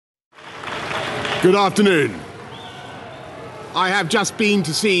Good afternoon. I have just been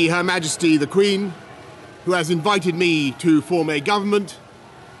to see Her Majesty the Queen, who has invited me to form a government,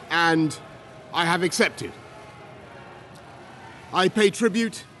 and I have accepted. I pay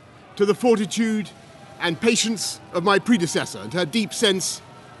tribute to the fortitude and patience of my predecessor and her deep sense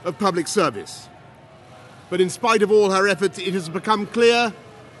of public service. But in spite of all her efforts, it has become clear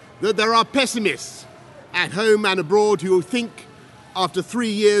that there are pessimists at home and abroad who think, after 3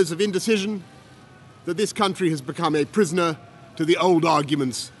 years of indecision, that this country has become a prisoner to the old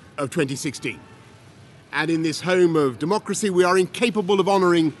arguments of 2016. And in this home of democracy, we are incapable of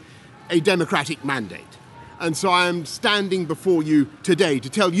honouring a democratic mandate. And so I am standing before you today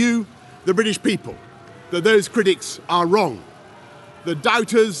to tell you, the British people, that those critics are wrong. The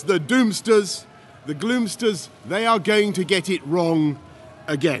doubters, the doomsters, the gloomsters, they are going to get it wrong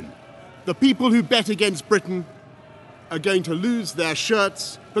again. The people who bet against Britain are going to lose their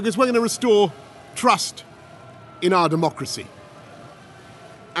shirts because we're going to restore trust in our democracy.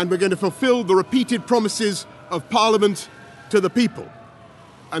 And we're going to fulfill the repeated promises of Parliament to the people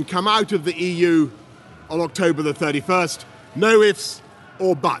and come out of the EU on October the 31st, no ifs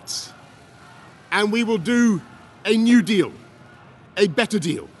or buts. And we will do a new deal, a better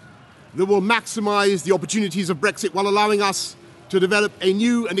deal, that will maximise the opportunities of Brexit while allowing us to develop a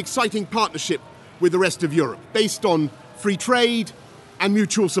new and exciting partnership with the rest of Europe, based on free trade and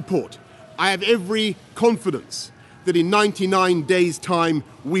mutual support. I have every confidence that in 99 days' time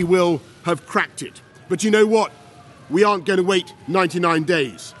we will have cracked it. But you know what? We aren't going to wait 99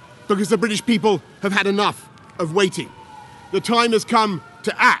 days, because the British people have had enough of waiting. The time has come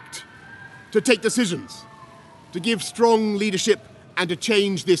to act, to take decisions, to give strong leadership and to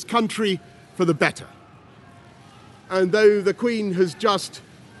change this country for the better. And though the Queen has just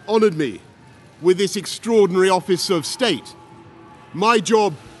honoured me with this extraordinary office of state, my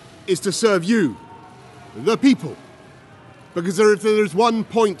job is to serve you, the people. Because if there is one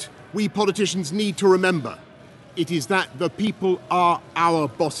point we politicians need to remember, it is that the people are our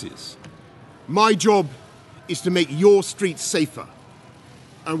bosses. My job is to make your streets safer.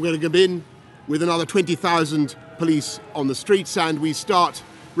 And we're going to come in with another 20,000 police on the streets, and we start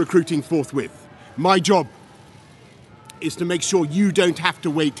recruiting forthwith. My job is to make sure you don't have to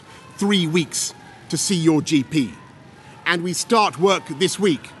wait 3 weeks to see your GP. And we start work this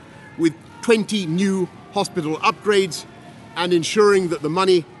week with 20 new hospital upgrades and ensuring that the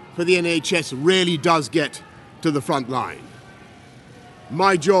money for the NHS really does get to the front line.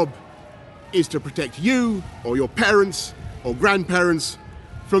 My job is to protect you or your parents or grandparents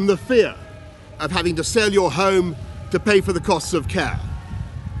from the fear of having to sell your home to pay for the costs of care.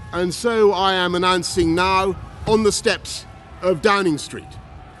 And so I am announcing now on the steps of Downing Street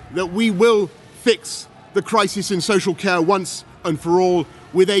that we will fix the crisis in social care once and for all,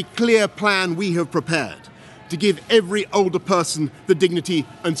 with a clear plan we have prepared to give every older person the dignity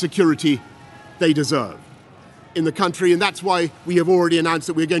and security they deserve in the country. And that's why we have already announced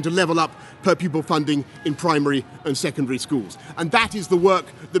that we're going to level up per pupil funding in primary and secondary schools. And that is the work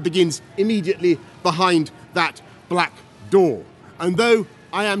that begins immediately behind that black door. And though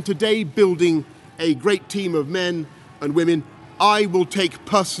I am today building a great team of men and women, I will take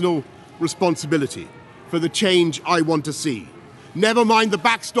personal responsibility for the change I want to see. Never mind the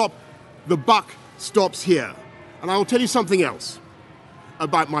backstop, the buck stops here. And I will tell you something else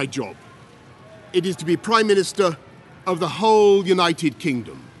about my job. It is to be Prime Minister of the whole United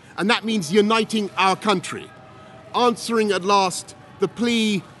Kingdom. And that means uniting our country, answering at last the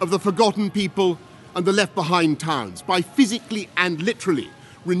plea of the forgotten people and the left-behind towns by physically and literally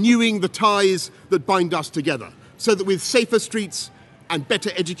renewing the ties that bind us together, so that with safer streets and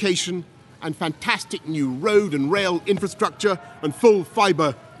better education and fantastic new road and rail infrastructure and full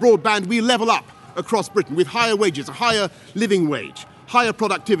fibre broadband, we level up across Britain with higher wages, a higher living wage, higher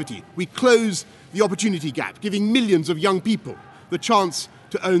productivity. We close the opportunity gap, giving millions of young people the chance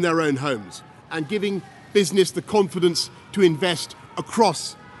to own their own homes and giving business the confidence to invest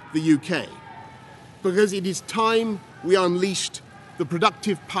across the UK. Because it is time we unleashed the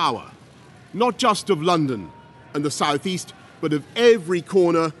productive power, not just of London and the South East, but of every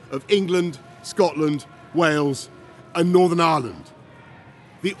corner of England, Scotland, Wales and Northern Ireland.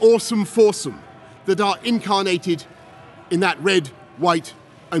 The awesome foursome that are incarnated in that red, white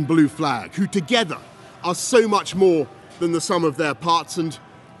and blue flag, who together are so much more than the sum of their parts, and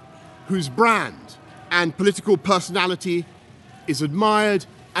whose brand and political personality is admired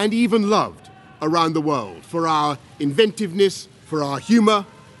and even loved around the world for our inventiveness, for our humour,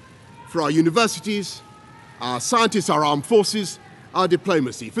 for our universities, our scientists, our armed forces, our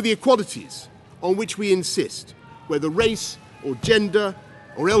diplomacy, for the equalities on which we insist, whether race or gender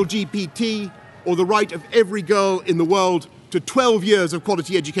or LGBT or the right of every girl in the world to 12 years of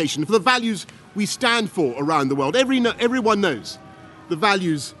quality education, for the values we stand for around the world. Everyone knows the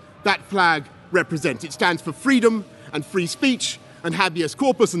values that flag represents. It stands for freedom and free speech and habeas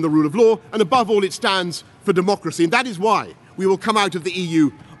corpus and the rule of law, and above all it stands for democracy. And that is why we will come out of the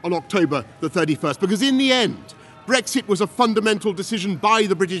EU on October the 31st, because in the end, Brexit was a fundamental decision by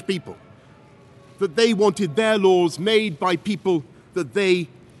the British people, that they wanted their laws made by people that they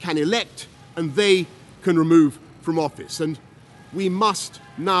can elect and they can remove from office. And we must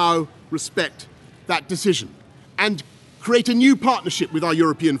now respect that decision and create a new partnership with our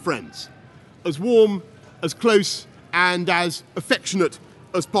European friends, as warm, as close, and as affectionate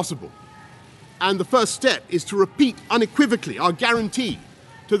as possible. And the first step is to repeat unequivocally our guarantee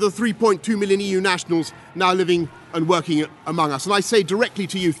to the 3.2 million EU nationals now living and working among us. And I say directly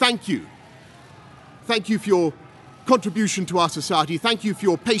to you, thank you. Thank you for your contribution to our society. Thank you for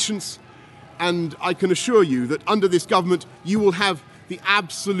your patience. And I can assure you that under this government, you will have the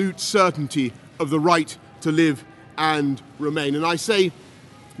absolute certainty of the right to live and remain. And I say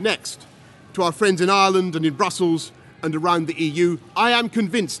next to our friends in Ireland and in Brussels and around the EU, I am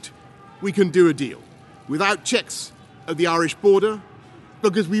convinced we can do a deal without checks at the Irish border,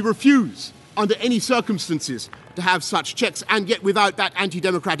 because we refuse under any circumstances to have such checks, and yet without that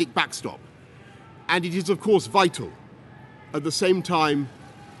anti-democratic backstop. And it is, of course, vital at the same time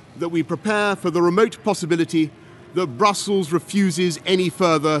that we prepare for the remote possibility that Brussels refuses any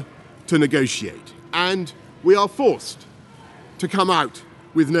further to negotiate. And we are forced to come out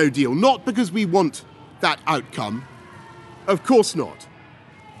with no deal, not because we want that outcome, of course not,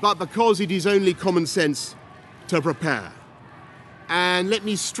 but because it is only common sense to prepare. And let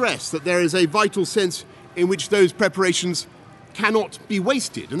me stress that there is a vital sense in which those preparations cannot be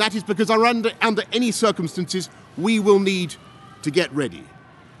wasted, and that is because under any circumstances we will need to get ready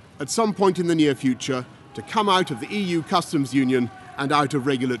at some point in the near future to come out of the EU customs union and out of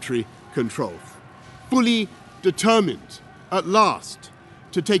regulatory control, fully determined at last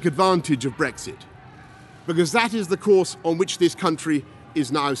to take advantage of Brexit, because that is the course on which this country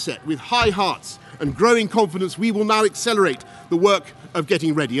is now set. With high hearts and growing confidence, we will now accelerate the work of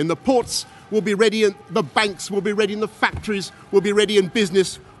getting ready, and the ports will be ready, and the banks will be ready, and the factories will be ready, and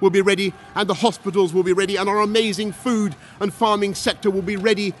business will be ready, and the hospitals will be ready, and our amazing food and farming sector will be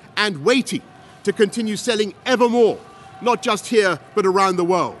ready and waiting to continue selling ever more, not just here, but around the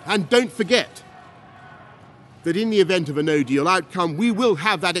world. And don't forget that in the event of a no-deal outcome, we will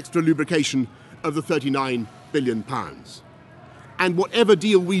have that extra lubrication of the £39 billion. And whatever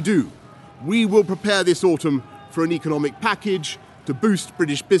deal we do, we will prepare this autumn for an economic package to boost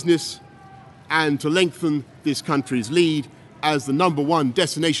British business and to lengthen this country's lead as the #1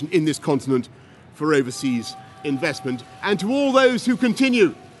 destination in this continent for overseas investment. And to all those who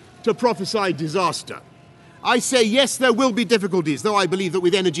continue to prophesy disaster, I say yes, there will be difficulties, though I believe that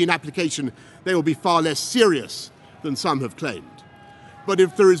with energy and application they will be far less serious than some have claimed. But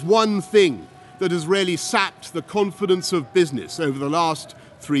if there is one thing that has really sapped the confidence of business over the last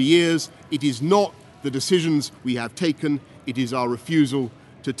 3 years, it is not the decisions we have taken, it is our refusal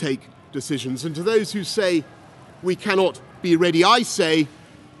to take decisions. And to those who say we cannot be ready, I say,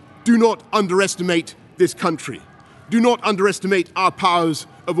 do not underestimate this country. Do not underestimate our powers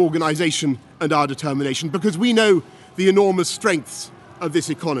of organisation and our determination, because we know the enormous strengths of this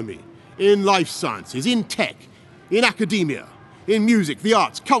economy in life sciences, in tech, in academia, in music, the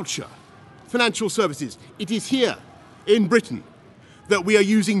arts, culture, financial services. It is here in Britain that we are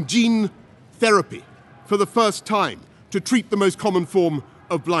using gene therapy for the first time to treat the most common form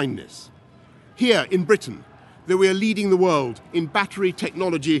of blindness. Here in Britain that we are leading the world in battery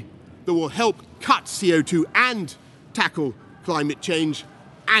technology that will help cut CO2 and tackle climate change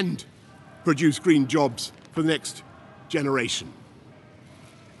and produce green jobs for the next generation.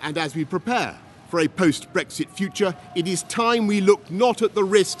 And as we prepare for a post-Brexit future, it is time we look not at the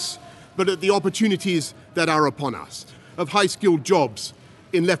risks but at the opportunities that are upon us, of high-skilled jobs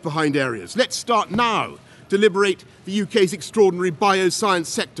in left-behind areas. Let's start now to liberate the UK's extraordinary bioscience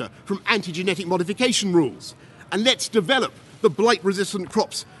sector from anti-genetic modification rules. And let's develop the blight-resistant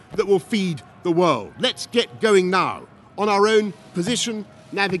crops that will feed the world. Let's get going now on our own position,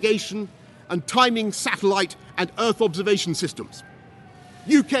 navigation, and timing satellite and Earth observation systems.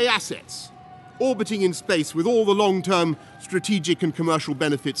 UK assets orbiting in space with all the long-term strategic and commercial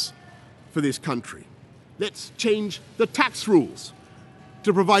benefits for this country. Let's change the tax rules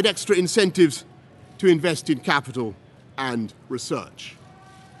to provide extra incentives to invest in capital and research.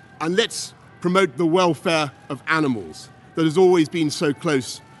 And let's promote the welfare of animals that has always been so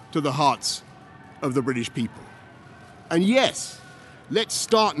close to the hearts of the British people. And yes, let's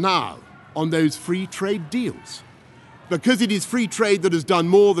start now on those free trade deals. Because it is free trade that has done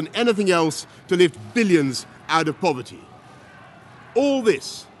more than anything else to lift billions out of poverty. All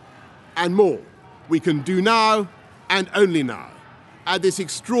this and more we can do now and only now, at this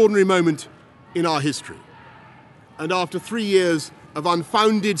extraordinary moment in our history. And after 3 years of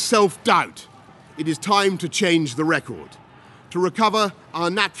unfounded self-doubt, it is time to change the record, to recover our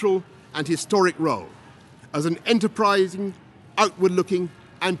natural and historic role as an enterprising, outward-looking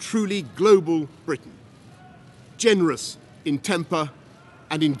and truly global Britain, generous in temper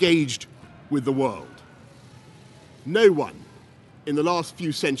and engaged with the world. No one in the last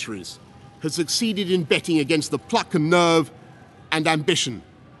few centuries has succeeded in betting against the pluck and nerve and ambition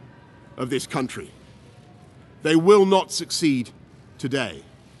of this country. They will not succeed today.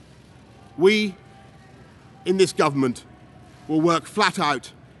 We, in this government, will work flat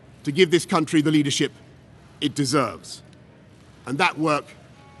out to give this country the leadership it deserves. And that work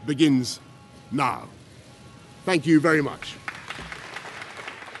begins now. Thank you very much.